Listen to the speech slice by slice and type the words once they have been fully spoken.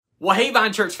Well, hey,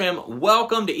 Vine Church fam,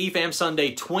 welcome to EFAM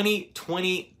Sunday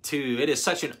 2022. It is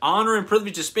such an honor and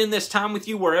privilege to spend this time with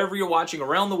you wherever you're watching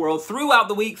around the world, throughout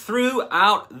the week,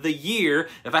 throughout the year.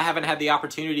 If I haven't had the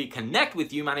opportunity to connect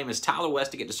with you, my name is Tyler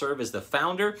West. I get to serve as the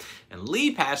founder and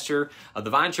lead pastor of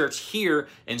the Vine Church here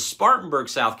in Spartanburg,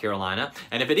 South Carolina.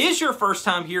 And if it is your first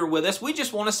time here with us, we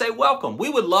just want to say welcome. We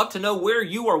would love to know where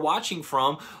you are watching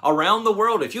from around the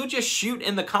world. If you'll just shoot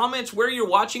in the comments where you're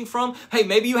watching from, hey,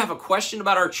 maybe you have a question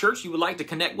about our church, you would like to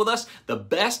connect with us, the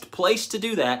best place to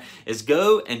do that is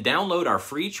go and download our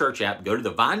free church app. Go to the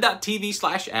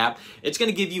vine.tv/app. It's going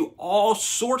to give you all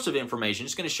sorts of information.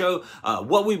 It's going to show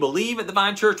what we believe at the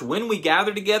Vine Church, when we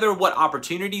gather together, what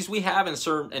opportunities we have in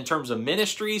terms of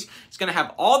ministries. It's going to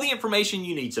have all the information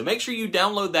you need. So make sure you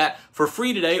download that for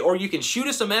free today, or you can shoot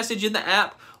us a message in the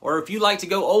app. Or if you like to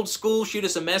go old school, shoot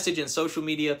us a message in social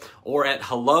media or at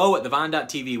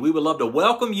hello@thevine.tv. We would love to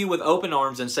welcome you with open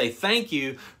arms and say thank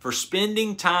you for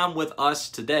spending time with us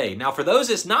today. Now, for those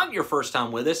that's not your first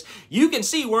time with us, you can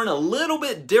see we're in a little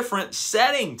bit different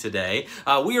setting today.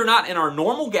 We are not in our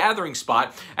normal gathering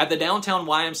spot at the downtown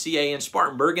YMCA in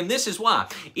Spartanburg, and this is why.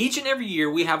 Each and every year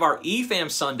we have our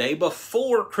EFAM Sunday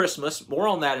before Christmas. More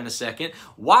on that in a second.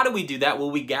 Why do we do that?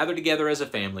 Well, we gather together as a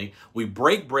family. We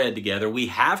break bread together. We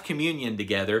have communion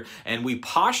together, and we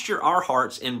posture our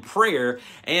hearts in prayer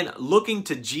and looking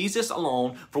to Jesus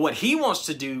alone for what He wants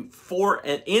to do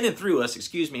in and through us,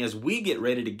 as we get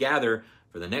ready to gather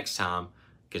for the next time.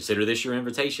 Consider this your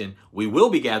invitation. We will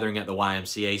be gathering at the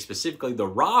YMCA, specifically the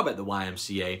Rob at the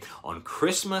YMCA, on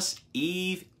Christmas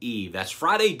Eve. That's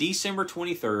Friday, December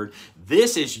 23rd.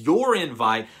 This is your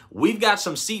invite. We've got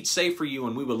some seats saved for you,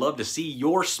 and we would love to see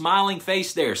your smiling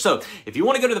face there. So if you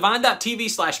want to go to the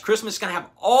vine.tv/Christmas, it's going to have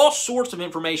all sorts of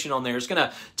information on there. It's going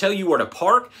to tell you where to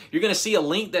park. You're going to see a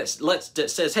link that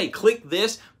says, hey, click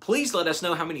this. Please let us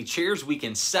know how many chairs we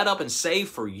can set up and save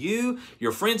for you,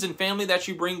 your friends and family that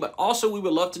you bring, but also we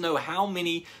would love to know how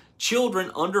many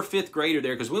children under 5th grade are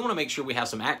there, because we want to make sure we have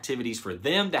some activities for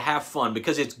them to have fun,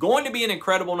 because it's going to be an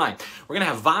incredible night. We're going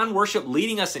to have Vine Worship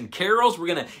leading us in carols. We're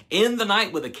going to end the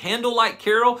night with a candlelight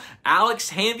carol.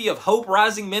 Alex Hanvey of Hope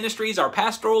Rising Ministries, our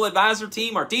pastoral advisor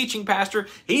team, our teaching pastor,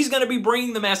 he's going to be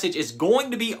bringing the message. It's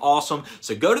going to be awesome.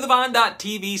 So go to the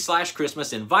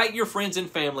vine.tv/Christmas, invite your friends and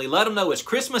family, let them know it's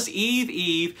Christmas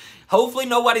Eve. Hopefully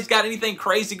nobody's got anything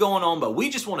crazy going on, but we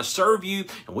just want to serve you,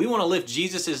 and we want to lift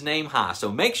Jesus' name high. So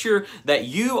make sure that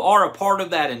you are a part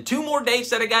of that. And 2 more dates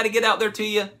that I got to get out there to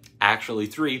you, actually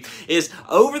 3, is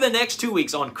over the next 2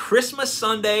 weeks. On Christmas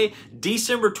Sunday,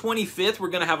 December 25th, we're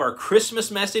going to have our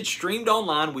Christmas message streamed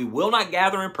online. We will not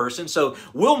gather in person, so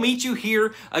we'll meet you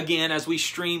here again as we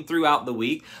stream throughout the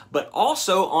week. But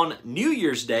also on New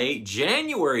Year's Day,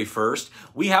 January 1st,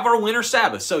 we have our Winter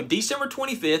Sabbath. So December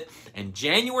 25th and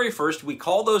January 1st, we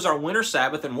call those our Winter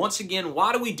Sabbath. And once again,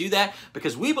 why do we do that?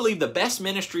 Because we believe the best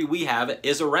ministry we have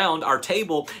is around our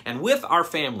table and with our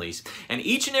families. And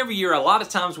each and every year, a lot of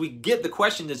times we get the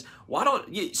question is, why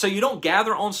don't you, so you don't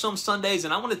gather on some Sundays?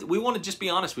 And we want to just be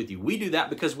honest with you. We do that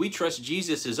because we trust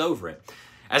Jesus is over it.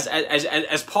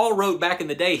 As Paul wrote back in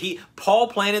the day, Paul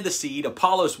planted the seed,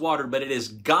 Apollos watered, but it is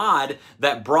God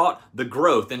that brought the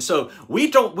growth. And so we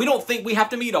don't think we have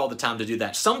to meet all the time to do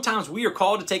that. Sometimes we are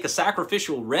called to take a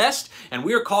sacrificial rest, and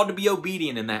we are called to be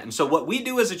obedient in that. And so what we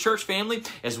do as a church family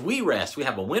is we rest. We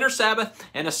have a winter Sabbath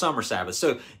and a summer Sabbath.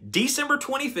 So December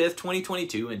 25th,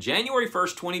 2022 and January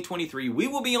 1st, 2023, we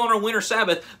will be on our winter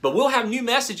Sabbath, but we'll have new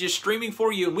messages streaming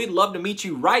for you, and we'd love to meet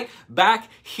you right back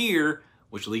here,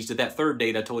 which leads to that third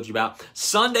date I told you about.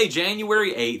 Sunday,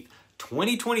 January 8th,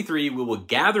 2023, we will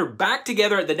gather back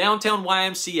together at the downtown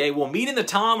YMCA. We'll meet in the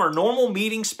Tom, our normal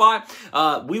meeting spot.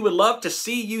 We would love to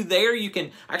see you there. You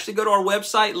can actually go to our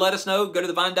website, let us know. Go to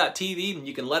thevine.tv, and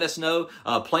you can let us know,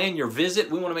 plan your visit.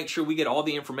 We want to make sure we get all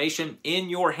the information in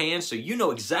your hands so you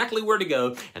know exactly where to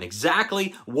go and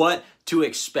exactly what to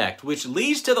expect, which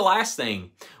leads to the last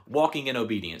thing, walking in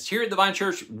obedience. Here at the Vine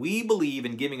Church, we believe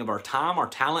in giving of our time, our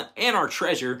talent, and our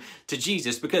treasure to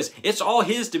Jesus because it's all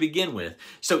His to begin with.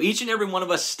 So each and every one of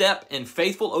us step in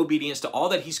faithful obedience to all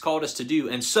that He's called us to do.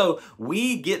 And so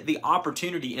we get the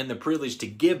opportunity and the privilege to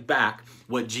give back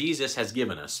what Jesus has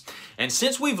given us. And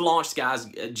since we've launched, guys,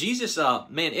 Jesus,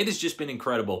 man, it has just been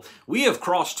incredible. We have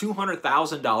crossed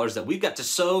 $200,000 that we've got to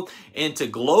sow into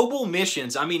global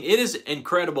missions. I mean, it is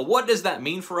incredible. What does that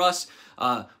mean for us?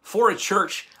 For a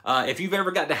church, if you've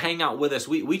ever got to hang out with us,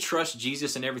 we trust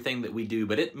Jesus in everything that we do,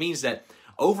 but it means that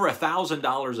over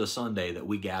 $1,000 a Sunday that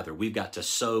we gather, we've got to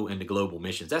sow into global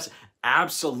missions. That's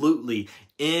absolutely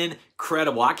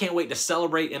incredible. I can't wait to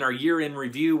celebrate in our year-end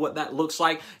review what that looks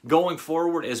like going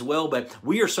forward as well. But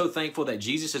we are so thankful that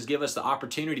Jesus has given us the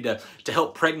opportunity to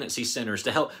help pregnancy centers,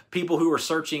 to help people who are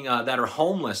searching, that are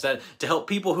homeless, to help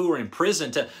people who are in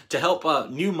prison, to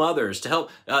help new mothers, to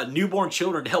help newborn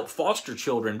children, to help foster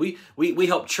children. We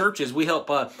help churches, we help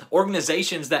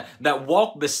organizations that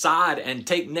walk beside and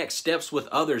take next steps with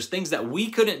others, things that we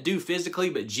couldn't do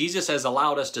physically, but Jesus has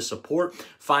allowed us to support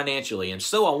financially. And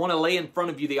so I want to lay in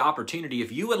front of you the opportunity,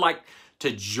 if you would like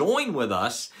to join with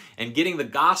us in getting the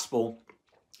gospel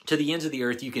to the ends of the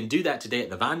earth, you can do that today at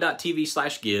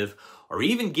thevine.tv/give, or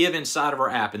even give inside of our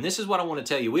app. And this is what I want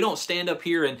to tell you. We don't stand up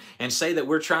here and say that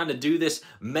we're trying to do this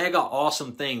mega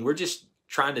awesome thing. We're just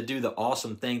trying to do the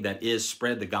awesome thing that is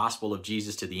spread the gospel of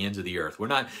Jesus to the ends of the earth. We're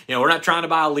not trying to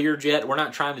buy a Learjet. We're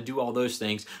not trying to do all those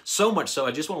things. So much so,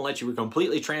 I just want to let you, we're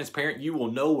completely transparent. You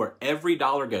will know where every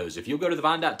dollar goes. If you'll go to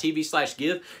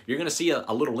thevine.tv/give, you're going to see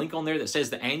a little link on there that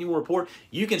says the annual report.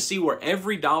 You can see where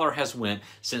every dollar has went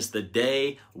since the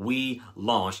day we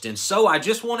launched. And so I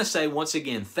just want to say once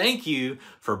again, thank you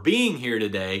for being here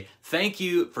today. Thank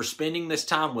you for spending this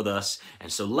time with us.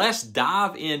 And so let's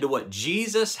dive into what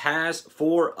Jesus has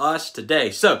for us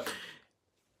today. So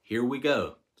here we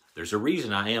go. There's a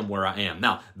reason I am where I am.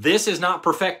 Now, this is not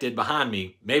perfected behind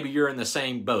me. Maybe you're in the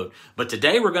same boat. But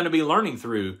today we're going to be learning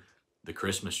through the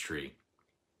Christmas tree.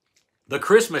 The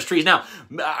Christmas trees. Now,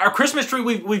 our Christmas tree,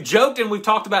 we've joked and we've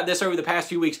talked about this over the past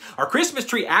few weeks. Our Christmas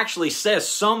tree actually says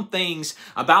some things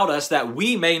about us that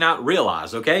we may not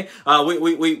realize, okay?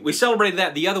 We celebrated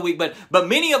that the other week, but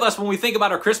many of us, when we think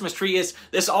about our Christmas tree,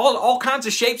 it's all kinds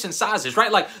of shapes and sizes,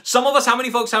 right? Like some of us, how many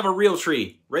folks have a real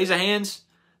tree? Raise your hands.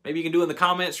 Maybe you can do it in the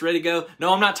comments. Ready to go?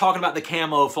 No, I'm not talking about the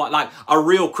camo, like a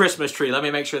real Christmas tree. Let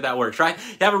me make sure that works, right?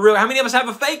 How many of us have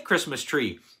a fake Christmas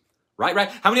tree?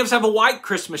 Right? How many of us have a white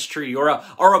Christmas tree or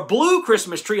a blue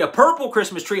Christmas tree, a purple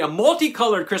Christmas tree, a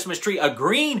multicolored Christmas tree, a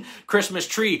green Christmas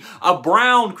tree, a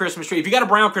brown Christmas tree? If you got a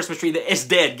brown Christmas tree, it's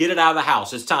dead. Get it out of the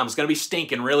house. It's time. It's going to be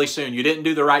stinking really soon. You didn't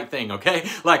do the right thing, okay?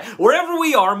 Like wherever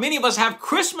we are, many of us have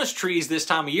Christmas trees this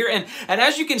time of year. And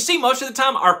as you can see, most of the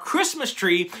time, our Christmas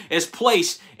tree is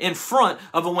placed in front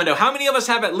of a window. How many of us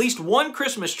have at least one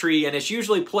Christmas tree and it's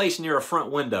usually placed near a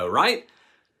front window, right?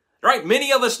 Right?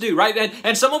 Many of us do, right?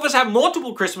 And some of us have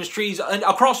multiple Christmas trees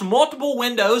across multiple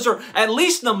windows, or at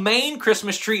least the main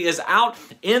Christmas tree is out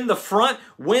in the front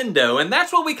window. And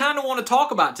that's what we kind of want to talk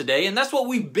about today. And that's what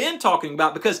we've been talking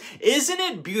about, because isn't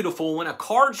it beautiful when a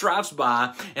car drives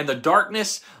by in the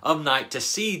darkness of night to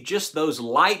see just those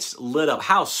lights lit up?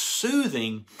 How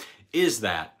soothing is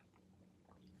that?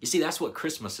 You see, that's what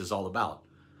Christmas is all about.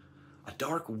 A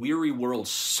dark, weary world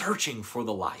searching for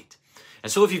the light.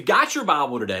 And so if you've got your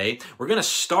Bible today, we're going to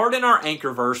start in our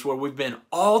anchor verse where we've been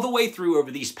all the way through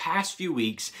over these past few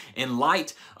weeks in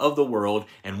light of the world.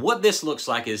 And what this looks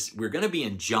like is we're going to be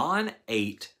in John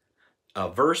 8,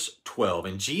 verse 12.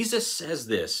 And Jesus says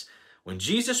this: when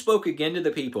Jesus spoke again to the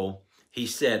people, he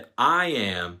said, "I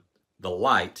am the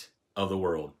light of the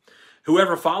world.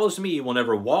 Whoever follows me will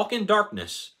never walk in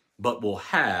darkness, but will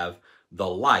have the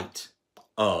light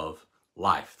of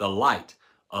life." The light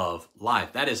of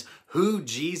life. That is who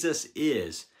Jesus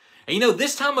is. And you know,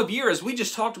 this time of year, as we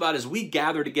just talked about, as we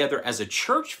gather together as a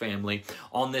church family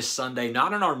on this Sunday,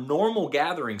 not in our normal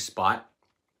gathering spot,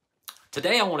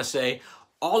 today I want to say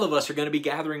all of us are going to be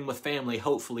gathering with family,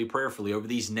 hopefully, prayerfully, over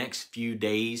these next few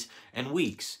days and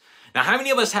weeks. Now, how many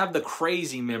of us have the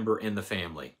crazy member in the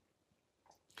family?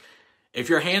 If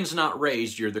your hand's not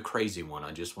raised, you're the crazy one.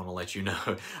 I just want to let you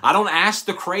know. I don't ask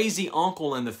the crazy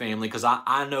uncle in the family because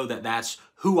I know that that's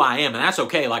who I am, and that's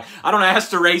okay. Like, I don't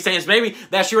ask to raise hands. Maybe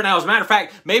that's you now. As a matter of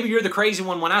fact, maybe you're the crazy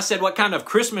one. When I said, what kind of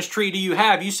Christmas tree do you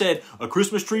have? You said, a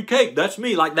Christmas tree cake. That's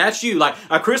me. Like, that's you. Like,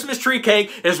 a Christmas tree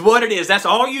cake is what it is. That's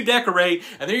all you decorate,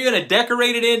 and then you're going to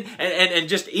decorate it in and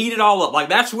just eat it all up. Like,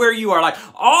 that's where you are. Like,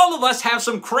 all of us have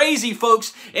some crazy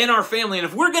folks in our family, and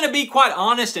if we're going to be quite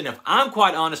honest, and if I'm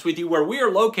quite honest with you, where we are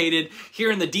located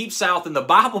here in the deep South, in the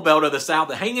Bible Belt of the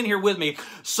South, hang in here with me,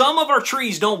 some of our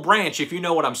trees don't branch, if you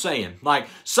know what I'm saying. Like,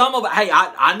 some of, hey,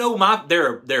 I know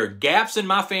there are gaps in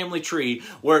my family tree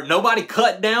where nobody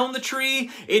cut down the tree,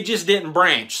 it just didn't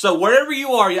branch. So wherever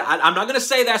you are, I'm not going to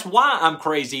say that's why I'm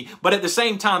crazy, but at the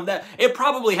same time, that it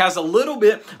probably has a little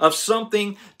bit of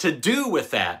something to do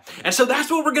with that. And so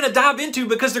that's what we're going to dive into,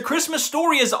 because the Christmas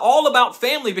story is all about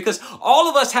family, because all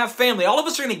of us have family. All of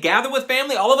us are going to gather with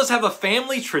family. All of us have a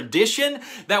family tradition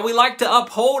that we like to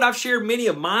uphold. I've shared many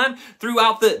of mine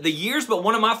throughout the years, but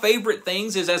one of my favorite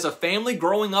things is, as a family,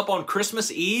 growing up on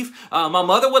Christmas Eve, my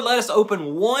mother would let us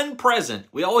open one present.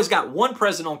 We always got one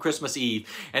present on Christmas Eve,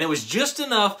 and it was just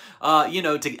enough,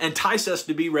 to entice us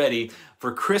to be ready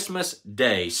for Christmas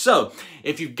Day. So,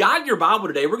 if you've got your Bible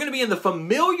today, we're going to be in the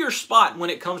familiar spot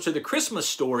when it comes to the Christmas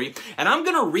story, and I'm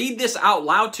going to read this out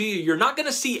loud to you. You're not going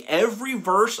to see every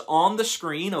verse on the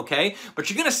screen, okay? But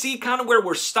you're going to see kind of where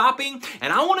we're stopping,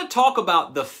 and I want to talk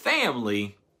about the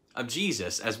family of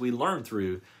Jesus as we learn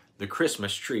through the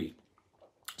Christmas tree.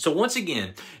 So once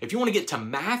again, if you want to get to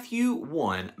Matthew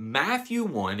 1, if you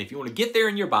want to get there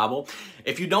in your Bible,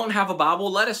 if you don't have a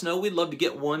Bible, let us know. We'd love to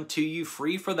get one to you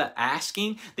free for the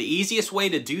asking. The easiest way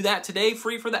to do that today,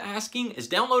 free for the asking, is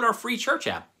download our free church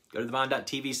app. Go to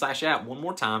thevine.tv/app one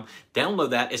more time.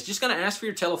 Download that. It's just going to ask for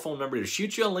your telephone number to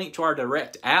shoot you a link to our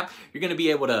direct app. You're going to be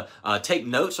able to take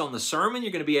notes on the sermon.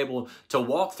 You're going to be able to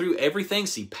walk through everything,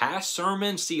 see past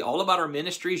sermons, see all about our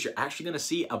ministries. You're actually going to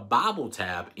see a Bible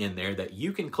tab in there that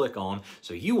you can click on,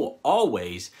 so you will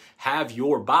always have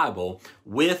your Bible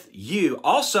with you.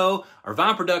 Also, our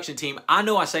Vine production team, I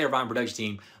know I say our Vine production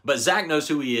team, but Zach knows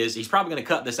who he is. He's probably going to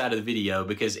cut this out of the video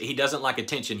because he doesn't like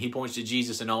attention. He points to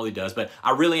Jesus and all he does. But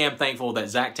I really am thankful that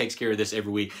Zach takes care of this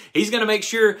every week. He's going to make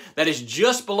sure that it's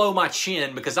just below my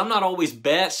chin because I'm not always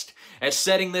best at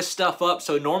setting this stuff up.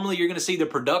 So normally you're going to see the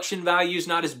production values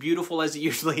not as beautiful as it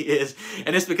usually is.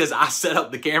 And it's because I set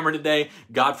up the camera today.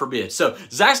 God forbid. So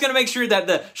Zach's going to make sure that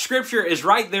the scripture is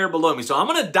right there below me. So I'm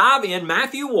going to dive in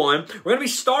Matthew 1. We're going to be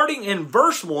starting in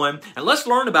verse 1. And let's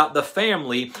learn about the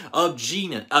family of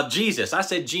Jesus. I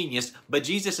said genius, but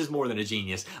Jesus is more than a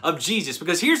genius. Of Jesus.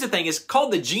 Because here's the thing. It's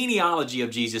called the genealogy of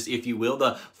Jesus, if you will.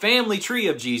 The family tree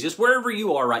of Jesus. Wherever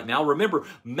you are right now. Remember,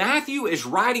 Matthew is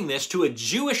writing this to a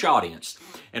Jewish audience.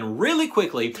 And really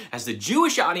quickly, as the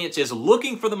Jewish audience is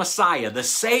looking for the Messiah, the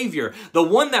Savior, the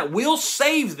one that will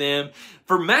save them,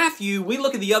 for Matthew, we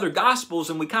look at the other Gospels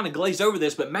and we kind of glaze over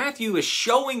this, but Matthew is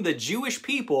showing the Jewish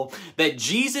people that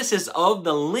Jesus is of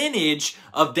the lineage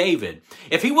of David.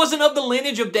 If he wasn't of the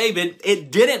lineage of David,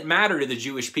 it didn't matter to the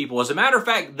Jewish people. As a matter of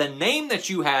fact, the name that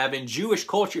you have in Jewish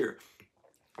culture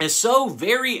is so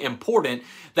very important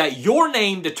that your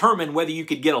name determined whether you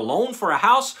could get a loan for a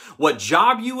house, what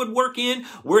job you would work in,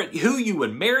 who you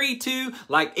would marry to.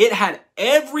 Like, it had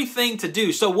everything to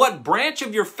do. So what branch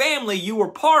of your family you were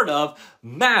part of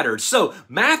mattered. So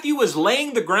Matthew is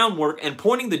laying the groundwork and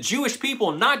pointing the Jewish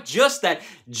people not just that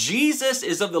Jesus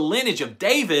is of the lineage of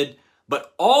David,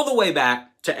 but all the way back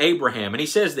to Abraham. And he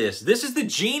says this is the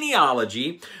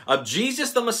genealogy of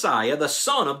Jesus the Messiah, the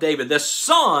son of David, the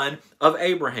son of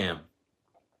Abraham.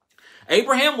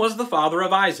 Abraham was the father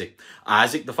of Isaac.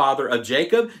 Isaac the father of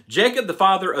Jacob. Jacob the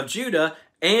father of Judah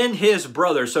and his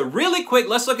brothers. So really quick,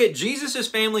 let's look at Jesus'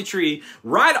 family tree.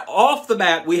 Right off the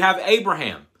bat, we have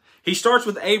Abraham. He starts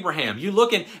with Abraham. You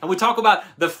look and we talk about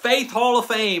the Faith Hall of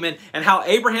Fame and how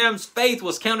Abraham's faith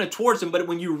was counted towards him. But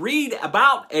when you read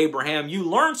about Abraham, you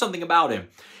learn something about him.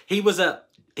 He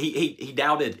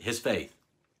doubted his faith.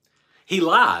 He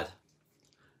lied.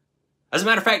 As a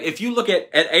matter of fact, if you look at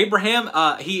Abraham,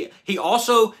 he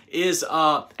also is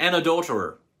an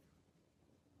adulterer.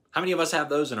 How many of us have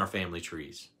those in our family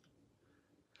trees?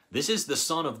 This is the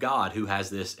Son of God who has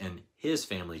this in his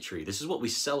family tree. This is what we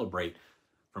celebrate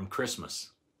from Christmas.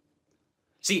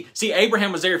 See,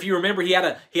 Abraham was there. If you remember, he had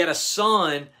a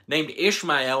son named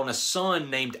Ishmael and a son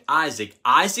named Isaac.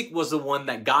 Isaac was the one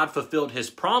that God fulfilled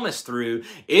his promise through.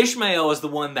 Ishmael is the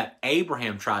one that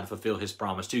Abraham tried to fulfill his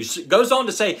promise to. So goes on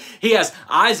to say he has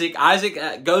Isaac.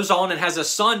 Isaac goes on and has a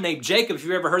son named Jacob. If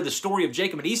you've ever heard the story of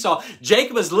Jacob and Esau,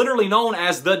 Jacob is literally known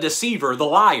as the deceiver, the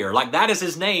liar. Like, that is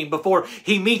his name before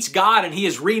he meets God, and he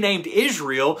is renamed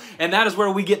Israel, and that is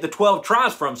where we get the 12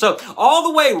 tribes from. So all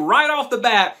the way right off the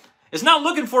bat, it's not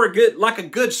looking for a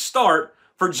good start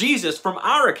for Jesus from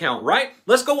our account, right?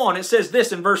 Let's go on. It says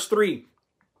this in verse 3.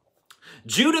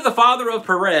 Judah, the father of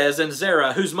Perez and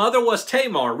Zerah, whose mother was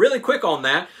Tamar. Really quick on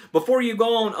that. Before you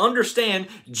go on, understand,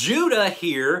 Judah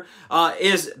here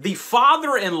is the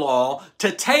father-in-law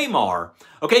to Tamar.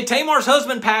 Okay, Tamar's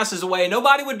husband passes away.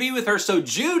 Nobody would be with her, so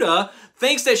Judah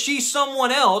thinks that she's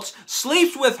someone else,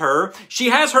 sleeps with her. She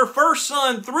has her first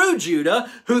son through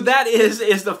Judah, who that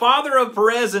is the father of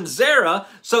Perez and Zerah.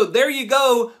 So there you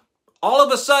go. All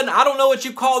of a sudden, I don't know what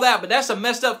you call that, but that's a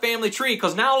messed up family tree,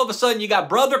 because now all of a sudden you got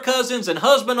brother cousins and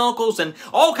husband uncles and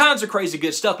all kinds of crazy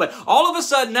good stuff. But all of a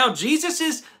sudden now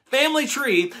Jesus's family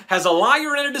tree has a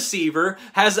liar and a deceiver,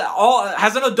 has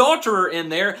an adulterer in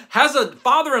there, has a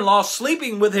father-in-law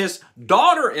sleeping with his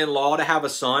daughter-in-law to have a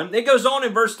son. It goes on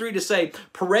in verse 3 to say,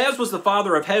 Perez was the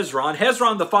father of Hezron,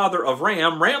 Hezron the father of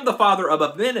Ram, Ram the father of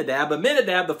Abinadab,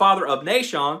 Abinadab the father of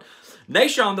Nahshon,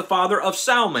 Nahshon, the father of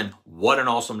Salmon. What an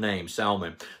awesome name,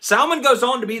 Salmon. Salmon goes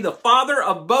on to be the father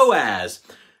of Boaz,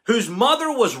 whose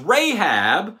mother was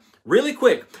Rahab. Really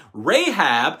quick,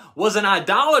 Rahab was an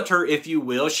idolater, if you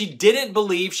will. She didn't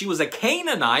believe. She was a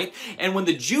Canaanite. And when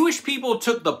the Jewish people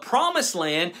took the promised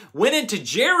land, went into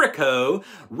Jericho,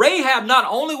 Rahab not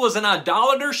only was an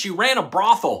idolater, she ran a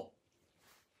brothel.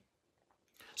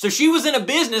 So she was in a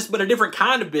business, but a different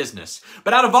kind of business.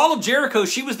 But out of all of Jericho,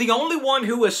 she was the only one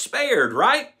who was spared,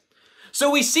 right? So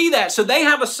we see that. So they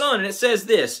have a son, and it says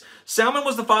this. Salmon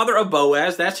was the father of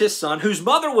Boaz, that's his son, whose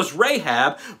mother was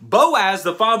Rahab. Boaz,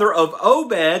 the father of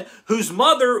Obed, whose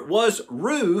mother was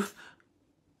Ruth.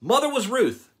 Mother was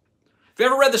Ruth. If you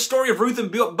ever read the story of Ruth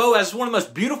and Boaz, it's one of the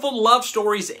most beautiful love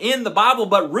stories in the Bible.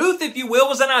 But Ruth, if you will,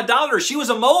 was an idolater. She was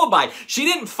a Moabite. She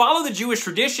didn't follow the Jewish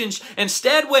traditions.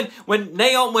 Instead, when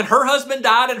her husband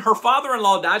died and her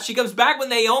father-in-law died, she comes back with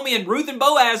Naomi, and Ruth and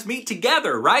Boaz meet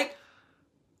together, right?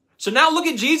 So now look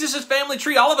at Jesus' family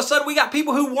tree. All of a sudden we got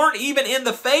people who weren't even in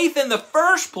the faith in the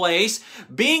first place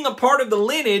being a part of the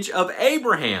lineage of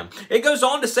Abraham. It goes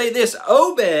on to say this.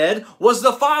 Obed was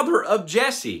the father of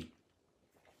Jesse.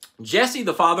 Jesse,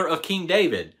 the father of King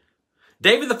David.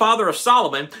 David, the father of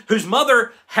Solomon, whose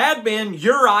mother had been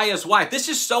Uriah's wife. This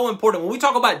is so important. When we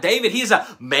talk about David, he is a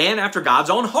man after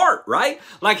God's own heart, right?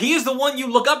 Like he is the one you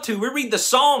look up to. We read the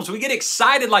Psalms. We get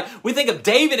excited. Like we think of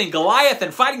David and Goliath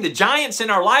and fighting the giants in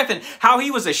our life and how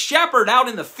he was a shepherd out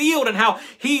in the field and how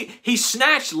he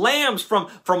snatched lambs from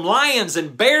lions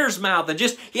and bears' mouth and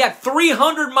just he had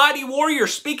 300 mighty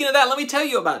warriors. Speaking of that, let me tell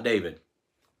you about David.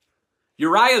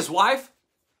 Uriah's wife.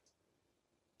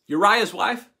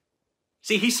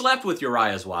 See, he slept with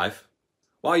Uriah's wife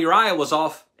while Uriah was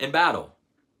off in battle.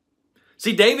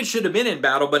 See, David should have been in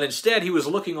battle, but instead he was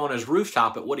looking on his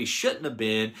rooftop at what he shouldn't have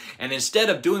been. And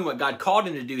instead of doing what God called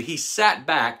him to do, he sat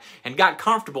back and got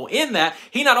comfortable in that.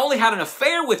 He not only had an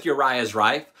affair with Uriah's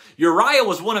wife, Uriah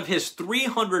was one of his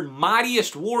 300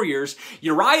 mightiest warriors.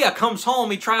 Uriah comes home.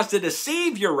 He tries to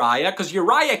deceive Uriah because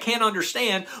Uriah can't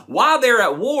understand why they're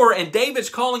at war and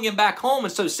David's calling him back home.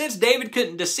 And so since David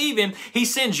couldn't deceive him, he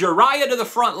sends Uriah to the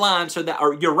front line so that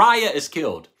Uriah is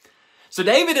killed. So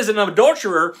David is an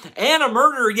adulterer and a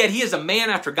murderer, yet he is a man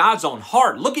after God's own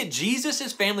heart. Look at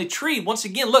Jesus' family tree. Once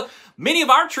again, look, many of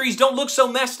our trees don't look so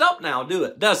messed up now,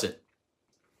 does it?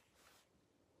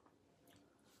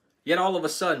 Yet all of a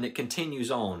sudden it continues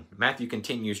on. Matthew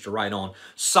continues to write on.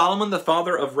 Solomon, the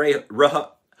father of Rehoboam,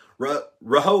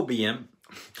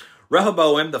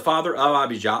 the father of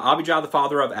Abijah, Abijah, the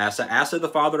father of Asa, Asa, the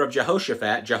father of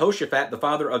Jehoshaphat, Jehoshaphat, the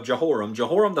father of Jehoram,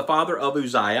 Jehoram, the father of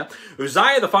Uzziah,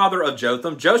 Uzziah, the father of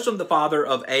Jotham, Jotham, the father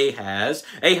of Ahaz,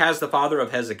 Ahaz, the father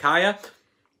of Hezekiah,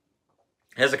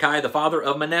 Hezekiah, the father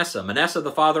of Manasseh, Manasseh,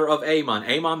 the father of Amon,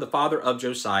 Amon, the father of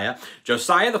Josiah,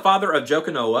 Josiah, the father of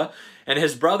Jeconiah, and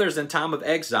his brothers in time of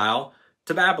exile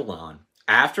to Babylon.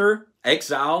 After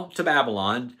exile to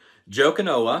Babylon,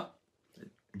 Jeconiah,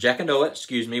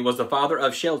 was the father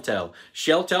of Shealtiel.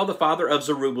 Shealtiel, the father of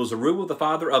Zerubbabel. Zerubbabel, the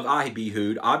father of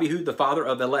Abihud. Abihud, the father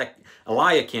of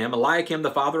Eliakim. Eliakim,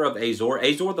 the father of Azor.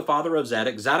 Azor, the father of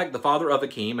Zadok. Zadok, the father of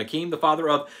Akim. Akim, the father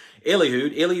of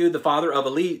Eliud. Eliud, the father of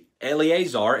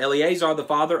Eleazar. Eleazar, the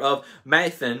father of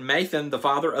Mathan. Mathan, the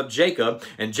father of Jacob.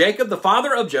 And Jacob, the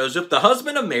father of Joseph, the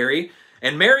husband of Mary.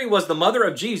 And Mary was the mother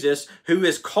of Jesus, who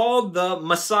is called the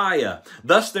Messiah.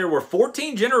 Thus there were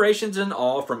 14 generations in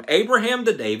all, from Abraham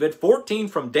to David, 14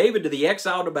 from David to the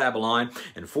exile to Babylon,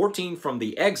 and 14 from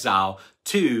the exile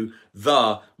to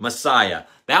the Messiah.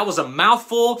 That was a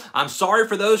mouthful. I'm sorry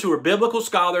for those who are biblical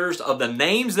scholars of the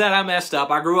names that I messed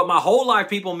up. I grew up my whole life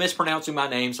people mispronouncing my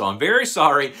name, so I'm very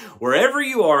sorry. Wherever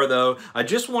you are, though, I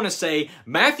just want to say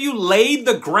Matthew laid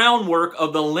the groundwork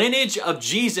of the lineage of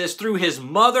Jesus through his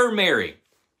mother Mary.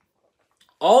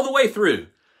 All the way through.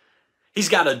 He's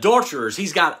got adulterers.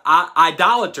 He's got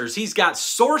idolaters. He's got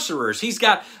sorcerers. He's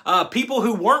got people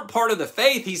who weren't part of the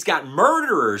faith. He's got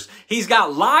murderers. He's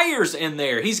got liars in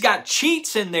there. He's got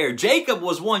cheats in there. Jacob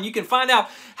was one. You can find out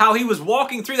how he was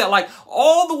walking through that. Like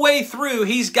all the way through,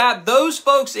 he's got those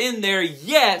folks in there.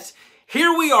 Yet,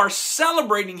 here we are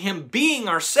celebrating him being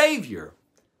our Savior.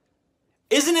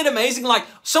 Isn't it amazing? Like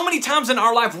so many times in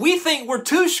our life, we think we're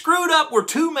too screwed up, we're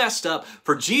too messed up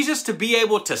for Jesus to be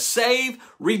able to save,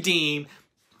 redeem,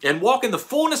 and walk in the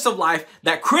fullness of life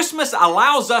that Christmas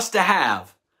allows us to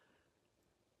have.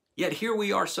 Yet here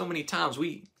we are so many times,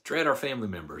 we dread our family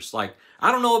members. Like,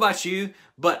 I don't know about you,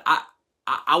 but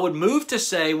I would move to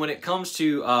say when it comes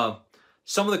to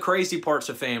some of the crazy parts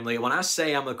of family, when I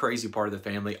say I'm a crazy part of the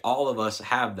family, all of us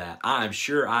have that. I'm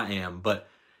sure I am, but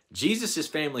Jesus'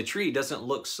 family tree doesn't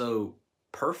look so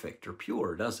perfect or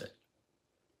pure, does it?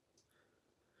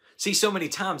 See, so many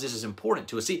times this is important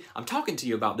to us. See, I'm talking to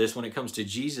you about this when it comes to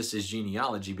Jesus'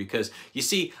 genealogy because, you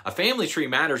see, a family tree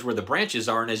matters where the branches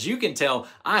are. And as you can tell,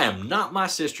 I am not my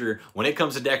sister when it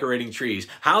comes to decorating trees.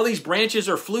 How these branches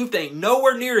are floofed ain't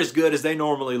nowhere near as good as they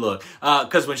normally look.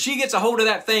 Because when she gets a hold of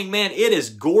that thing, man, it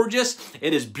is gorgeous,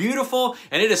 it is beautiful,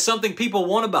 and it is something people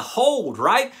want to behold,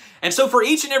 right? And so for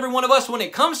each and every one of us, when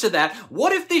it comes to that,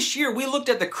 what if this year we looked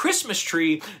at the Christmas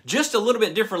tree just a little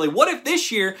bit differently? What if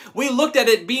this year we looked at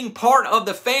it being part of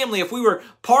the family? If we were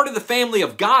part of the family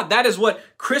of God, that is what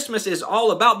Christmas is all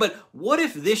about. But what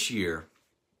if this year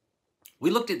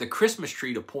we looked at the Christmas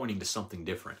tree to pointing to something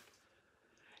different?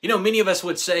 You know, many of us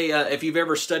would say, if you've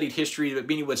ever studied history,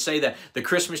 many would say that the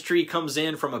Christmas tree comes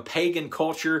in from a pagan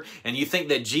culture, and you think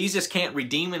that Jesus can't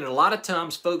redeem it. And a lot of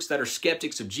times, folks that are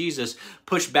skeptics of Jesus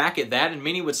push back at that, and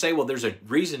many would say, well, there's a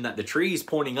reason that the tree is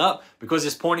pointing up because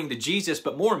it's pointing to Jesus.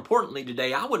 But more importantly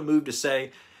today, I would move to say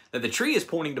that the tree is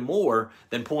pointing to more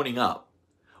than pointing up.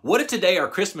 What if today our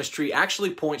Christmas tree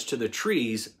actually points to the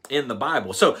trees in the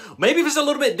Bible? So maybe if it's a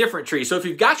little bit different tree. So if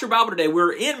you've got your Bible today,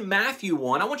 we're in Matthew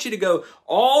 1. I want you to go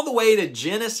all the way to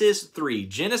Genesis 3.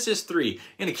 Genesis 3. You're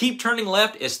going to keep turning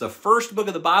left. It's the first book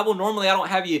of the Bible. Normally I don't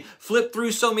have you flip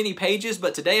through so many pages,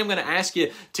 but today I'm going to ask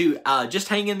you to just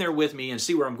hang in there with me and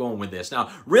see where I'm going with this.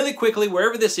 Now, really quickly,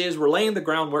 wherever this is, we're laying the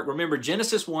groundwork. Remember,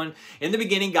 Genesis 1, in the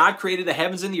beginning, God created the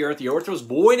heavens and the earth. The earth was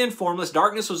void and formless.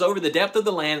 Darkness was over the depth of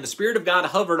the land, and the Spirit of God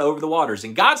hovered over the waters.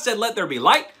 And God said, let there be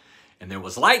light. And there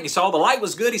was light, and he saw the light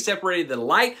was good. He separated the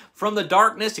light from the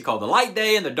darkness. He called the light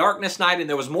day and the darkness night. And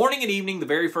there was morning and evening the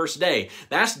very first day.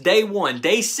 That's day 1.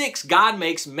 Day 6, God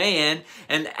makes man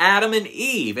and Adam and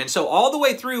Eve. And so all the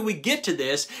way through, we get to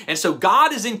this. And so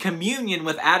God is in communion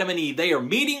with Adam and Eve. They are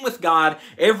meeting with God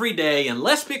every day. And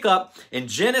let's pick up in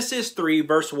Genesis 3,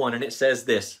 verse 1. And it says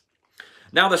this.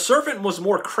 Now the serpent was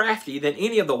more crafty than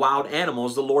any of the wild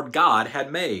animals the Lord God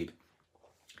had made.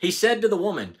 He said to the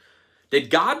woman, did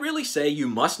God really say you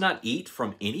must not eat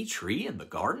from any tree in the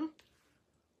garden?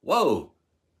 Whoa,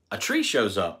 a tree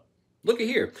shows up. Look at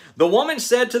here. The woman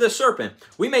said to the serpent,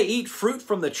 we may eat fruit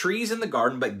from the trees in the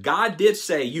garden, but God did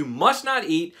say you must not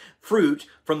eat fruit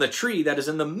from the tree that is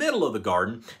in the middle of the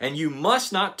garden, and you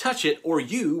must not touch it or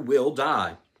you will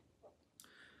die.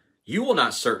 You will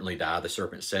not certainly die, the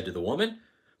serpent said to the woman.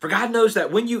 For God knows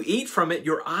that when you eat from it,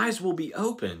 your eyes will be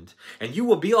opened, and you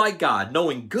will be like God,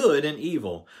 knowing good and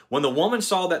evil. When the woman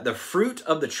saw that the fruit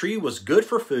of the tree was good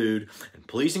for food and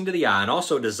pleasing to the eye, and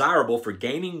also desirable for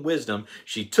gaining wisdom,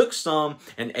 she took some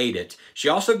and ate it. She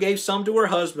also gave some to her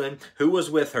husband who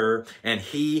was with her, and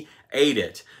he ate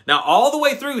it. Now, all the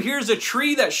way through, here's a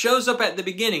tree that shows up at the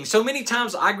beginning. So many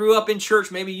times I grew up in church.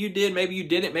 Maybe you did, maybe you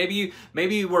didn't.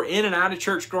 Maybe you were in and out of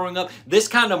church growing up. This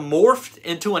kind of morphed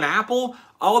into an apple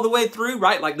all the way through,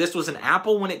 right? Like this was an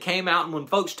apple when it came out and when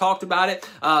folks talked about it.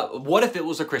 What if it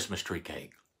was a Christmas tree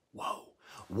cake? Whoa.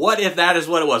 What if that is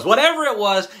what it was? Whatever it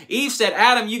was, Eve said,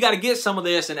 Adam, you got to get some of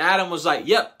this. And Adam was like,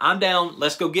 yep, I'm down.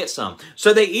 Let's go get some.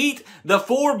 So they eat the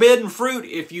forbidden fruit,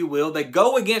 if you will. They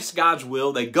go against God's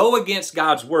will. They go against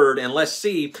God's word. And let's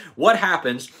see what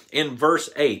happens in verse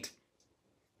 8.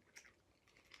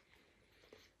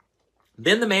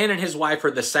 Then the man and his wife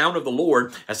heard the sound of the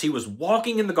Lord as he was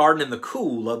walking in the garden in the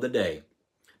cool of the day.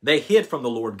 They hid from the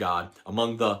Lord God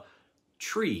among the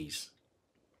trees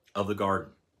of the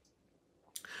garden.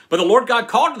 But the Lord God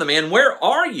called to the man, where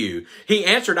are you? He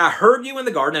answered, I heard you in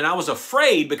the garden, and I was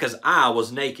afraid because I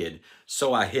was naked,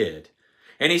 so I hid.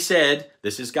 And he said,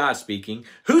 this is God speaking,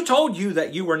 who told you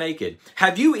that you were naked?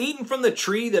 Have you eaten from the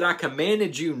tree that I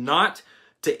commanded you not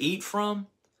to eat from?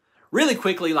 Really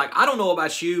quickly, like, I don't know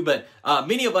about you, but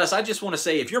many of us, I just want to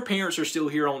say, if your parents are still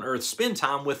here on earth, spend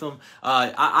time with them.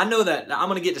 I know that I'm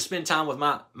going to get to spend time with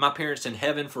my parents in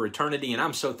heaven for eternity, and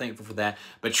I'm so thankful for that.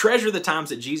 But treasure the times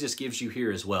that Jesus gives you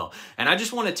here as well. And I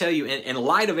just want to tell you, in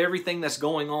light of everything that's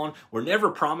going on, we're never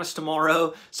promised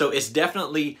tomorrow, so it's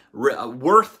definitely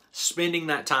worth spending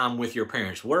that time with your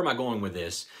parents. Where am I going with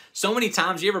this? So many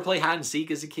times, you ever play hide and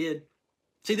seek as a kid?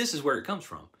 See, this is where it comes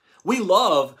from. We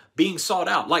love being sought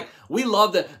out. Like, we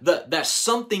love that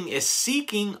something is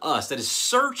seeking us, that is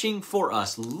searching for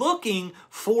us, looking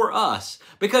for us.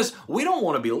 Because we don't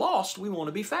want to be lost, we want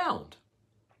to be found.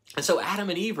 And so Adam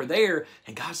and Eve are there,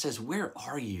 and God says, where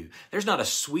are you? There's not a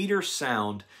sweeter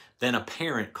sound than a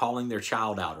parent calling their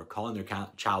child out or calling their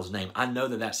child's name. I know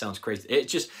that sounds crazy.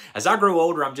 It's just, as I grow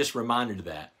older, I'm just reminded of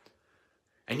that.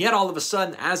 And yet all of a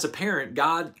sudden, as a parent,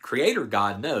 God, Creator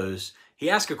God knows, He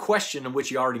asked a question in which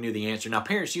he already knew the answer. Now,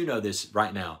 parents, you know this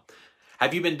right now.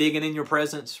 Have you been digging in your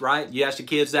presents, right? You ask the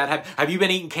kids that. Have you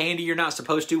been eating candy you're not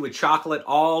supposed to with chocolate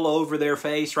all over their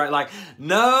face, right? Like,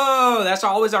 no, that's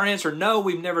always our answer. No,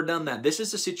 we've never done that. This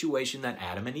is the situation that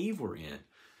Adam and Eve were in.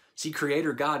 See,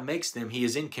 Creator God makes them. He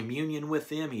is in communion with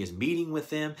them. He is meeting with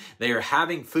them. They are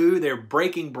having food. They're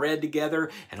breaking bread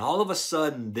together. And all of a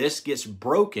sudden, this gets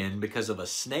broken because of a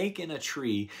snake in a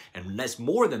tree. And that's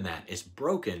more than that. It's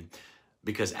broken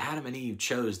because Adam and Eve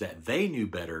chose that they knew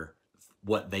better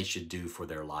what they should do for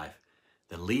their life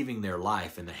than leaving their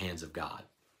life in the hands of God,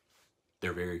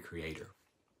 their very Creator.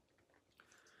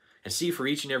 And see, for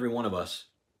each and every one of us,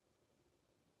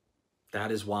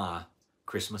 that is why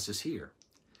Christmas is here.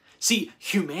 See,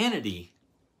 humanity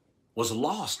was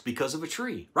lost because of a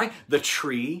tree, right? The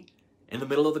tree in the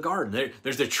middle of the garden.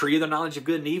 There's the tree of the knowledge of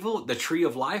good and evil, the tree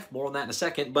of life, more on that in a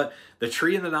second, but the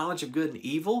tree of the knowledge of good and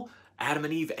evil, Adam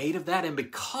and Eve ate of that, and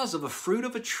because of a fruit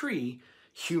of a tree,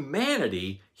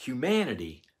 humanity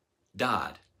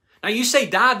died. Now you say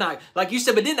died, not like you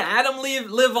said, but didn't Adam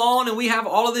live on and we have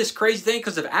all of this crazy thing?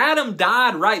 Because if Adam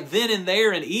died right then and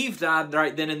there and Eve died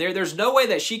right then and there, there's no way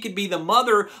that she could be the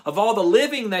mother of all the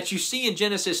living that you see in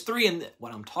Genesis 3. And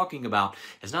what I'm talking about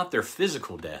is not their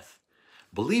physical death.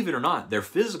 Believe it or not, their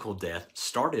physical death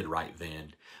started right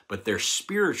then, but their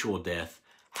spiritual death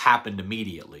happened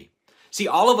immediately. See,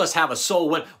 all of us have a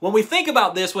soul. When we think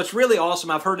about this, what's really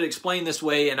awesome, I've heard it explained this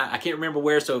way, and I can't remember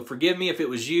where, so forgive me if it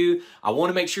was you. I want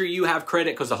to make sure you have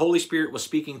credit because the Holy Spirit was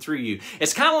speaking through you.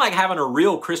 It's kind of like having a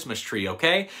real Christmas tree,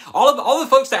 okay? All the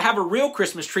folks that have a real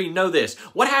Christmas tree know this.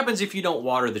 What happens if you don't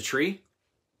water the tree?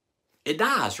 It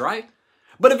dies, right?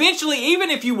 But eventually, even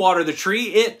if you water the tree,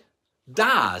 it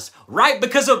dies, right?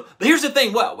 Because here's the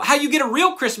thing, how you get a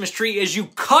real Christmas tree is you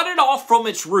cut it off from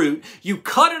its root, you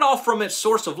cut it off from its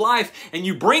source of life, and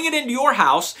you bring it into your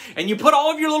house, and you put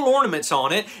all of your little ornaments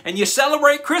on it, and you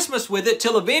celebrate Christmas with it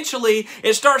till eventually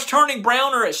it starts turning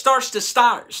brown or it starts to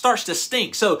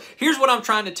stink. So here's what I'm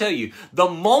trying to tell you. The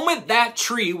moment that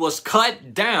tree was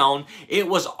cut down, it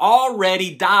was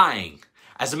already dying.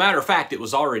 As a matter of fact, it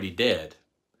was already dead.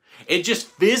 It just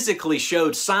physically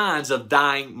showed signs of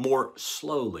dying more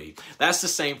slowly. That's the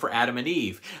same for Adam and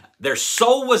Eve. Their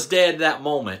soul was dead that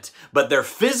moment, but their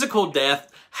physical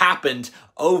death happened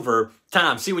over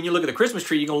time. See, when you look at the Christmas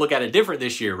tree, you're going to look at it different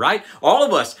this year, right? All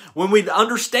of us, when we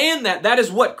understand that, that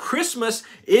is what Christmas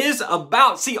is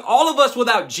about. See, all of us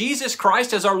without Jesus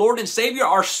Christ as our Lord and Savior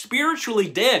are spiritually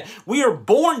dead. We are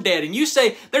born dead. And you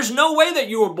say, there's no way that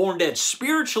you were born dead.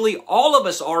 Spiritually, all of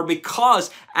us are because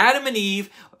Adam and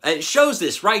Eve, it shows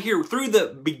this right here through the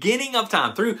beginning of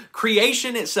time, through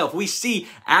creation itself. We see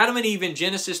Adam and Eve in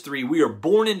Genesis 3. We are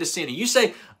born into sin. And you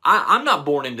say, I'm not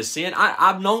born into sin.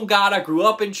 I've known God. I grew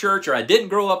up in church, or I didn't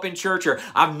grow up in church, or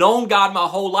I've known God my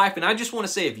whole life. And I just want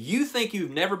to say, if you think you've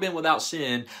never been without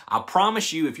sin, I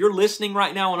promise you, if you're listening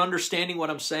right now and understanding what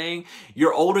I'm saying,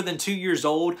 you're older than 2 years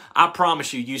old, I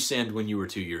promise you sinned when you were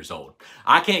 2 years old.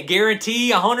 I can't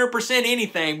guarantee 100%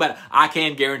 anything, but I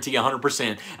can guarantee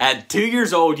 100%. At 2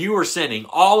 years old, you were sinning.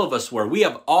 All of us were. We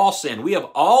have all sinned. We have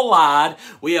all lied.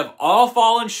 We have all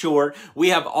fallen short. We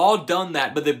have all done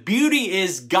that. But the beauty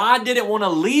is, God didn't want to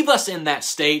leave us in that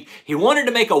state. He wanted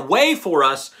to make a way for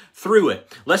us through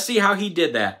it. Let's see how he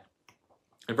did that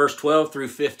in verse 12 through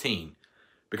 15.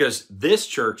 Because this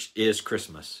church is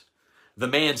Christmas. The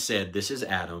man said, this is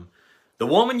Adam, the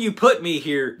woman you put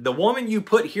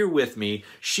here with me,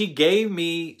 she gave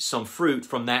me some fruit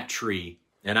from that tree,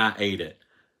 and I ate it.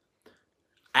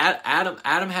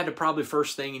 Adam had to probably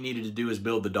first thing he needed to do is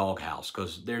build the doghouse,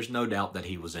 because there's no doubt that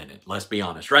he was in it. Let's be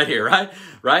honest. Right here,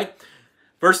 right?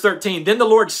 Verse 13, then the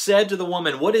Lord said to the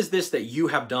woman, what is this that you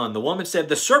have done? The woman said,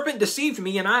 the serpent deceived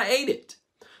me and I ate it.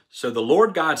 So the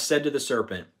Lord God said to the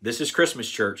serpent, this is Christmas,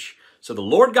 church. So the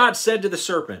Lord God said to the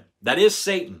serpent, that is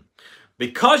Satan,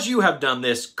 because you have done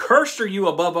this, cursed are you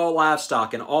above all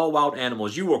livestock and all wild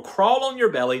animals. You will crawl on your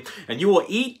belly and you will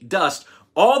eat dust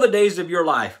all the days of your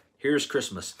life. Here's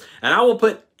Christmas. And I will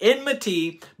put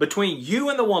enmity between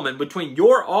you and the woman, between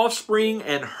your offspring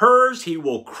and hers. He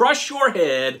will crush your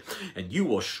head, and you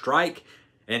will strike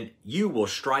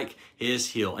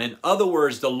his heel. In other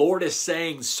words, the Lord is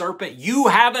saying, serpent, you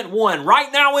haven't won.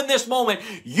 Right now in this moment,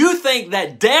 you think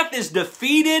that death is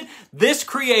defeated, this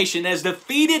creation has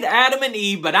defeated Adam and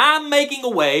Eve, but I'm making a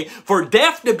way for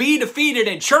death to be defeated.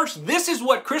 And church, this is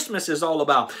what Christmas is all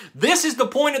about. This is the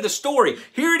point of the story.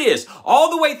 Here it is,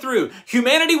 all the way through.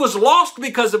 Humanity was lost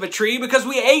because of a tree, because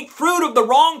we ate fruit of the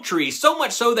wrong tree, so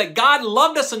much so that God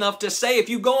loved us enough to say, if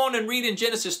you go on and read in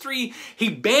Genesis 3, he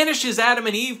banishes Adam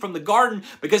and Eve from the garden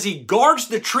because he guards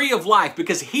the tree of life,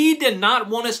 because he did not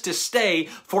want us to stay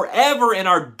forever in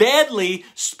our deadly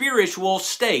spiritual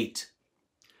state.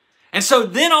 And so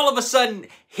then all of a sudden,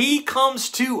 he comes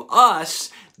to us.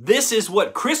 This is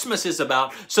what Christmas is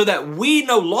about, so that we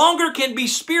no longer can be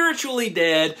spiritually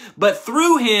dead, but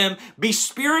through him be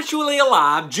spiritually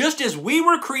alive, just as we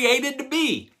were created to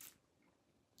be.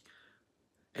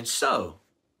 And so,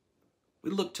 we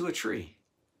look to a tree.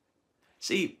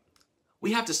 See,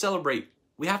 we have to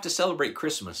celebrate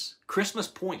Christmas. Christmas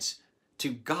points to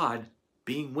God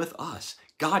being with us,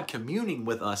 God communing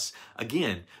with us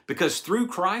again, because through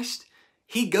Christ,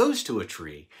 he goes to a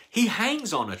tree. He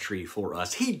hangs on a tree for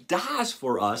us. He dies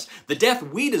for us, the death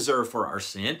we deserve for our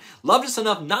sin. Loved us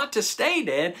enough not to stay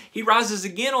dead. He rises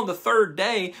again on the third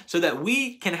day so that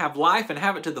we can have life and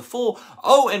have it to the full.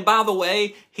 Oh, and by the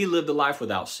way, he lived a life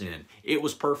without sin. It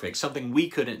was perfect, something we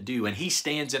couldn't do, and he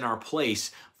stands in our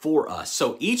place for us.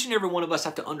 So each and every one of us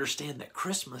have to understand that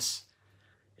Christmas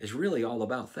is really all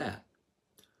about that.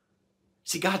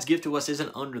 See, God's gift to us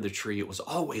isn't under the tree. It was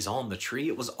always on the tree.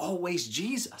 It was always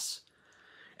Jesus.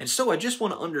 And so I just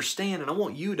want to understand, and I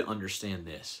want you to understand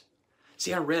this.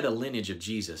 See, I read a lineage of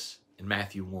Jesus in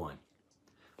Matthew 1.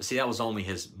 But see, that was only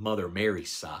his mother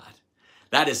Mary's side.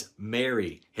 That is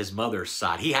Mary, his mother's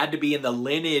side. He had to be in the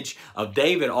lineage of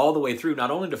David all the way through,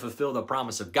 not only to fulfill the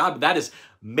promise of God, but that is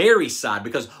Mary's side,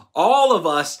 because all of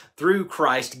us through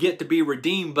Christ get to be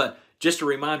redeemed. But just a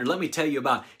reminder, let me tell you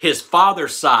about his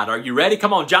father's side. Are you ready?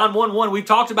 Come on, John 1:1. We've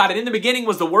talked about it. In the beginning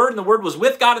was the Word, and the Word was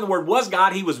with God, and the Word was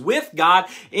God. He was with God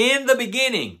in the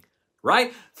beginning,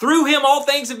 right? Through him all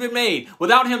things have been made.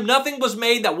 Without him nothing was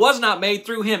made that was not made.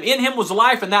 Through him. In him was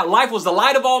life, and that life was the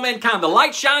light of all mankind. The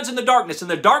light shines in the darkness, and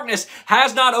the darkness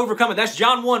has not overcome it. That's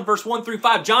John 1, verse 1 through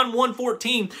 5. John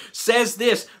 1:14 says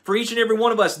this for each and every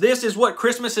one of us. This is what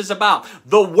Christmas is about.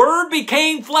 The Word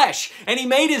became flesh, and he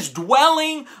made his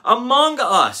dwelling among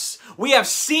us. We have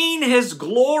seen his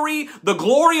glory, the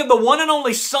glory of the one and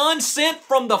only Son sent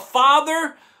from the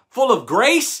Father, full of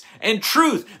grace and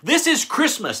truth. This is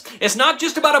Christmas. It's not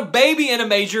just about a baby in a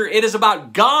manger. It is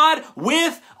about God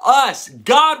with us.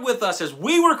 God with us as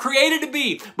we were created to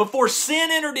be before sin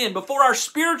entered in, before our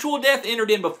spiritual death entered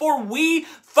in, before we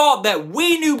thought that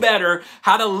we knew better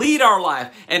how to lead our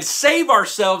life and save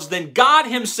ourselves than God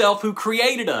himself who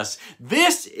created us.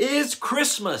 This is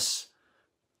Christmas.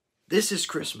 This is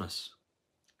Christmas.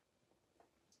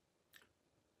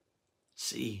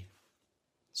 See,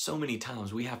 so many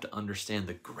times we have to understand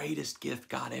the greatest gift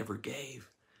God ever gave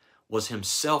was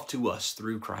himself to us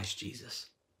through Christ Jesus.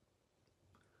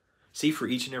 See, for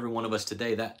each and every one of us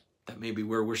today, that may be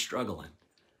where we're struggling.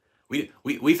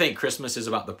 We think Christmas is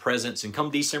about the presents, and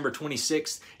come December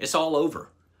 26th, it's all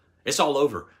over. It's all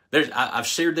over. I've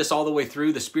shared this all the way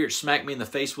through. The Spirit smacked me in the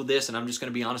face with this, and I'm just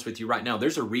going to be honest with you right now.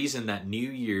 There's a reason that New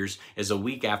Year's is a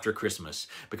week after Christmas,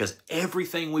 because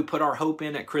everything we put our hope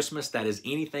in at Christmas that is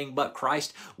anything but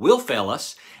Christ will fail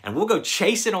us, and we'll go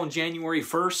chase it on January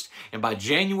 1st, and by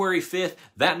January 5th,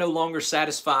 that no longer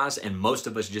satisfies, and most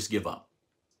of us just give up.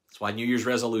 That's why New Year's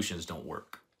resolutions don't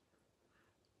work.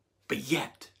 But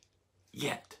yet,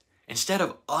 instead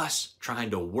of us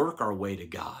trying to work our way to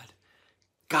God,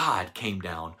 God came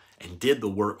down and did the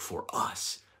work for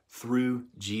us through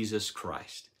Jesus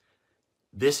Christ.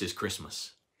 This is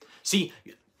Christmas. See,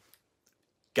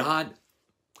 God,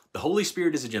 the Holy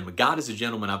Spirit is a gentleman. God is a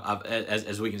gentleman,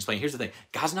 as we can explain. Here's the thing.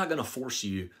 God's not going to force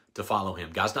you to follow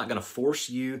him. God's not going to force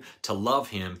you to love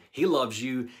him. He loves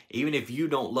you even if you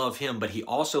don't love him, but he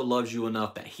also loves you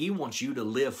enough that he wants you to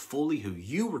live fully who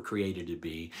you were created to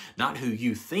be, not who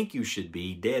you think you should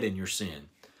be, dead in your sin.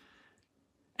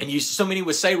 And so many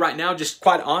would say right now, just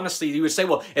quite honestly, you would say,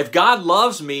 well, if God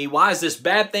loves me, why has this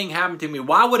bad thing happened to me?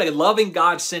 Why would a loving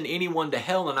God send anyone to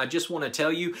hell? And I just want to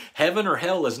tell you, heaven or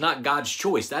hell is not God's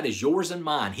choice. That is yours and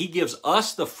mine. He gives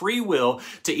us the free will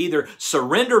to either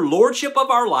surrender lordship of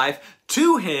our life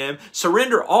to him,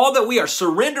 surrender all that we are,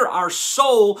 surrender our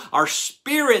soul, our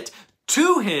spirit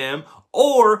to him,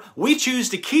 or we choose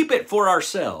to keep it for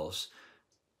ourselves.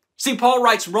 See, Paul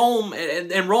writes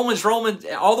Romans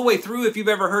all the way through. If you've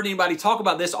ever heard anybody talk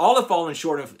about this, all have fallen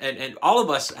short of, and all of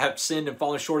us have sinned and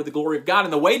fallen short of the glory of God.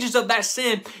 And the wages of that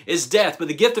sin is death, but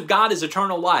the gift of God is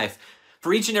eternal life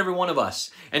for each and every one of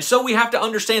us. And so we have to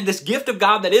understand this gift of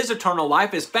God that is eternal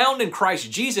life is found in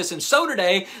Christ Jesus. And so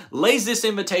today lays this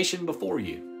invitation before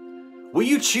you. Will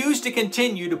you choose to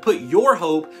continue to put your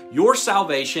hope, your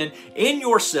salvation in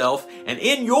yourself and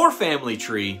in your family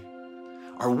tree?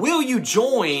 Or will you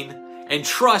join and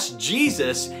trust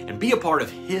Jesus and be a part of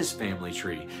His family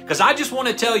tree. Because I just want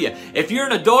to tell you, if you're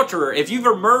an adulterer, if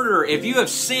you're a murderer, if you have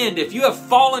sinned, if you have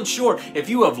fallen short, if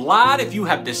you have lied, if you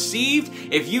have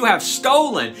deceived, if you have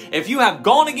stolen, if you have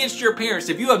gone against your parents,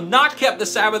 if you have not kept the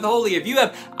Sabbath holy, if you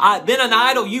have been an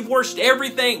idol, you've worshipped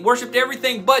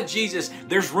everything but Jesus,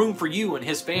 there's room for you and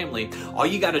His family. All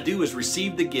you got to do is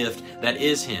receive the gift that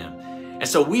is Him. And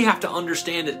so we have to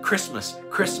understand that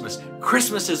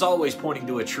Christmas is always pointing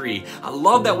to a tree. I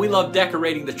love that we love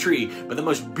decorating the tree, but the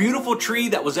most beautiful tree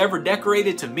that was ever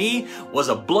decorated to me was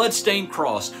a bloodstained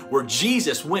cross where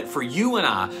Jesus went for you and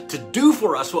I to do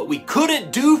for us what we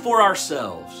couldn't do for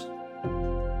ourselves.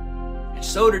 And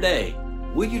so today,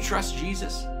 will you trust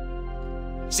Jesus?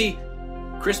 See,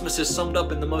 Christmas is summed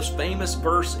up in the most famous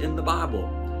verse in the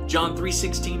Bible. John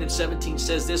 3:16 and 17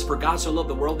 says this, "For God so loved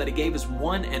the world that He gave His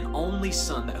one and only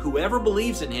Son, that whoever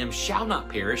believes in Him shall not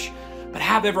perish, but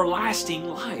have everlasting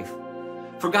life.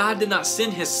 For God did not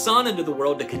send His Son into the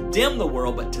world to condemn the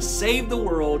world, but to save the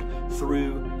world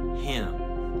through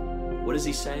Him." What is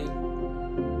He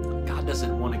saying? God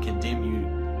doesn't want to condemn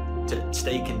you to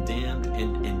stay condemned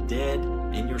and dead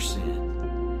in your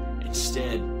sin.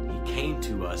 Instead, He came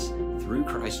to us through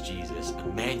Christ Jesus,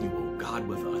 Emmanuel, God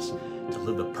with us, to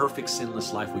live the perfect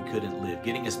sinless life we couldn't live,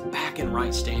 getting us back in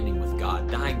right standing with God,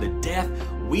 dying the death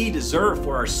we deserve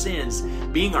for our sins,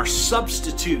 being our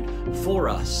substitute for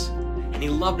us. And He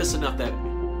loved us enough that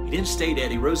He didn't stay dead.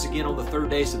 He rose again on the third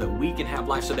day so that we can have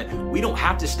life, so that we don't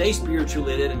have to stay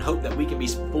spiritually dead and hope that we can be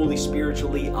fully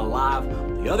spiritually alive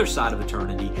on the other side of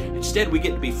eternity. Instead, we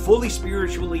get to be fully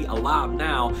spiritually alive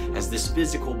now as this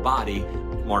physical body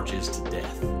marches to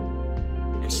death.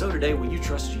 And so today, will you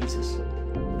trust Jesus?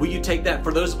 Will you take that?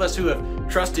 For those of us who have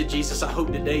trusted Jesus, I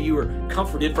hope today you are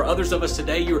comforted. For others of us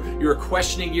today, you're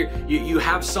questioning. You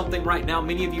have something right now.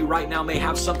 Many of you right now may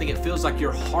have something. It feels like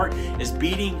your heart is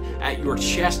beating at your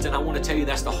chest. And I want to tell you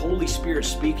that's the Holy Spirit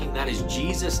speaking. That is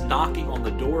Jesus knocking on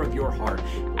the door of your heart,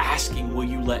 asking, will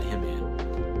you let Him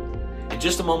in? In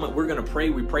just a moment, we're going to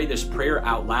pray. We pray this prayer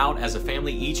out loud as a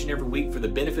family each and every week for the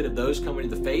benefit of those coming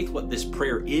to the faith. What this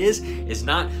prayer is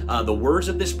not the words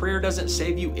of this prayer doesn't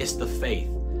save you. It's the faith.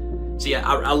 See,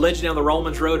 I led you down the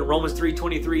Romans road in Romans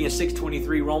 3:23 and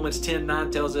 6:23. Romans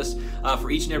 10:9 tells us for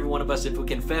each and every one of us, if we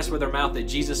confess with our mouth that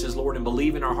Jesus is Lord and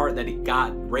believe in our heart that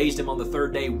God raised Him on the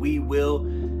third day, we will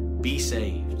be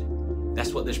saved.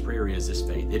 That's what this prayer is, this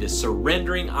faith. It is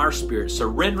surrendering our spirit,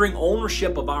 surrendering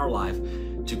ownership of our life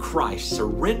to Christ,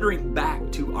 surrendering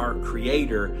back to our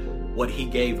Creator what He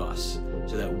gave us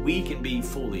so that we can be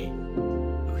fully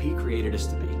who He created us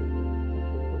to be.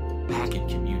 Back in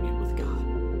communion with God.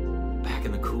 Back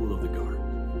in the cool of the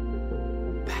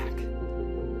garden. Back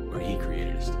where He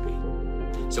created us to be.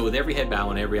 So with every head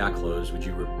bowed and every eye closed, would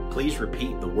you please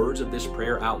repeat the words of this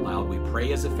prayer out loud? We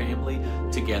pray as a family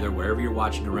together wherever you're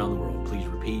watching around the world. Please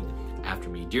repeat after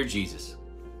me. Dear Jesus,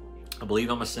 I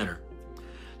believe I'm a sinner,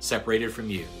 separated from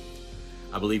You.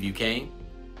 I believe You came,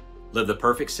 lived the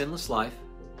perfect sinless life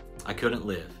I couldn't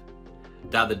live,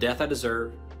 died the death I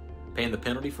deserve, paying the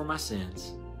penalty for my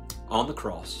sins on the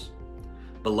cross,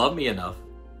 but loved me enough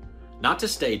not to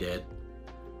stay dead,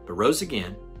 but rose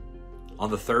again on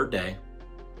the third day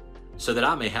so that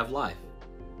I may have life.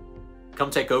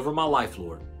 Come take over my life,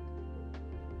 Lord.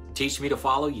 Teach me to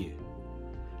follow You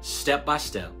step by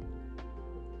step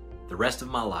the rest of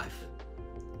my life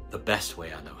the best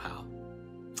way I know how.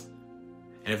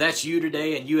 And if that's you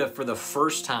today and you have for the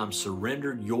first time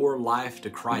surrendered your life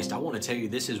to Christ, I want to tell you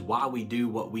this is why we do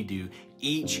what we do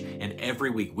each and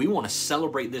every week. We want to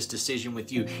celebrate this decision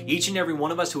with you. Each and every one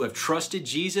of us who have trusted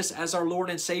Jesus as our Lord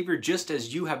and Savior, just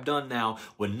as you have done now,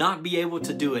 would not be able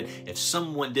to do it if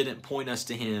someone didn't point us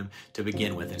to Him to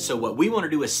begin with. And so what we want to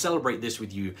do is celebrate this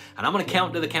with you. And I'm going to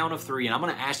count to the count of 3, and I'm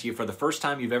going to ask you, for the first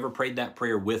time you've ever prayed that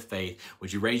prayer with faith,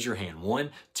 would you raise your hand? 1,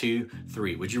 2,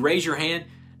 3. Would you raise your hand?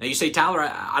 Now you say, Tyler,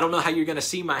 I don't know how you're going to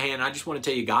see my hand. I just want to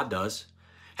tell you God does.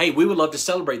 Hey, we would love to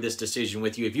celebrate this decision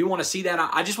with you. If you want to see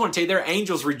that, I just want to tell you there are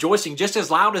angels rejoicing just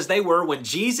as loud as they were when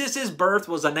Jesus' birth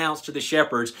was announced to the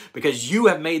shepherds, because you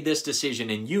have made this decision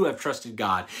and you have trusted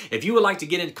God. If you would like to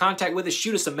get in contact with us,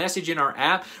 shoot us a message in our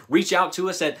app. Reach out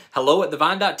to us at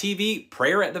hello@thevine.tv,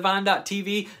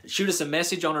 prayer@thevine.tv. Shoot us a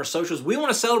message on our socials. We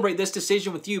want to celebrate this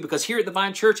decision with you because here at the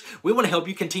Vine Church, we want to help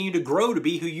you continue to grow to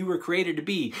be who you were created to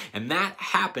be. And that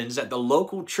happens at the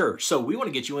local church. So we want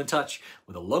to get you in touch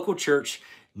with a local church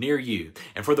near you.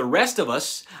 And for the rest of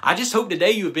us, I just hope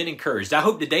today you have been encouraged. I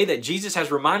hope today that Jesus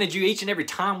has reminded you each and every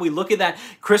time we look at that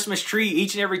Christmas tree,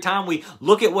 each and every time we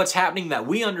look at what's happening, that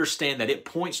we understand that it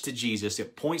points to Jesus,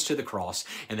 it points to the cross,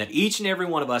 and that each and every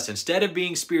one of us, instead of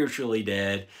being spiritually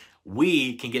dead,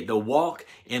 we can get to walk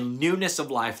in newness of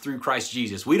life through Christ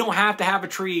Jesus. We don't have to have a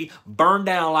tree burned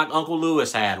down like Uncle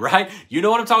Lewis had, right? You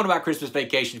know what I'm talking about, Christmas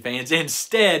Vacation fans.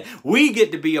 Instead, we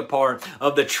get to be a part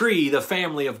of the tree, the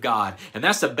family of God. And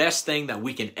that's the best thing that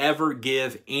we can ever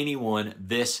give anyone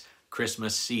this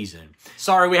Christmas season.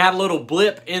 Sorry, we had a little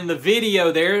blip in the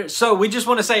video there. So we just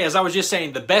want to say, as I was just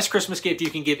saying, the best Christmas gift you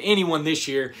can give anyone this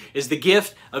year is the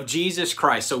gift of Jesus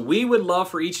Christ. So we would love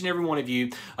for each and every one of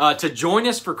you to join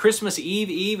us for Christmas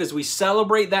Eve as we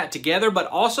celebrate that together, but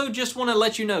also just want to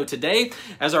let you know today,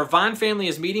 as our Vine family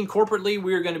is meeting corporately,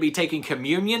 we're going to be taking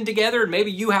communion together. And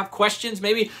maybe you have questions.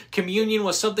 Maybe communion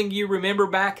was something you remember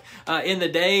back in the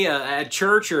day at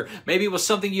church, or maybe it was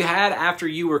something you had after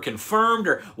you were confirmed,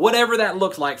 or whatever that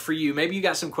looked like for you. Maybe you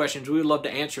got some questions. We would love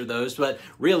to answer those, but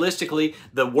realistically,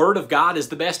 the Word of God is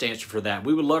the best answer for that.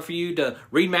 We would love for you to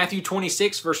read Matthew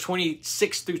 26, verse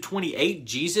 26 through 28.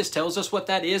 Jesus tells us what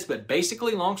that is, but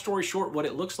basically, long story short, what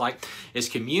it looks like is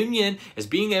communion is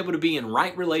being able to be in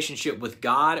right relationship with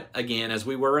God again, as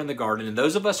we were in the garden. And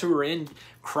those of us who are in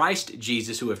Christ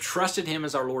Jesus, who have trusted Him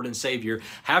as our Lord and Savior,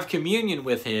 have communion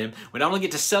with Him. We not only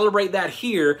get to celebrate that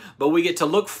here, but we get to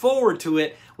look forward to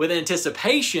it with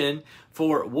anticipation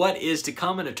for what is to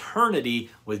come in eternity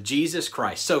with Jesus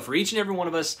Christ. So for each and every one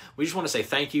of us, we just want to say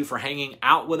thank you for hanging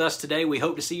out with us today. We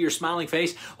hope to see your smiling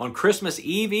face on Christmas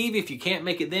Eve. If you can't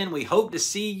make it then, we hope to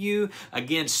see you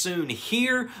again soon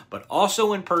here, but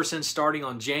also in person starting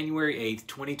on January 8th,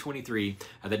 2023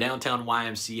 at the Downtown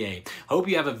YMCA. Hope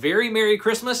you have a very Merry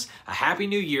Christmas, a Happy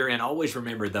New Year, and always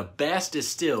remember the best is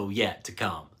still yet to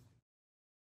come.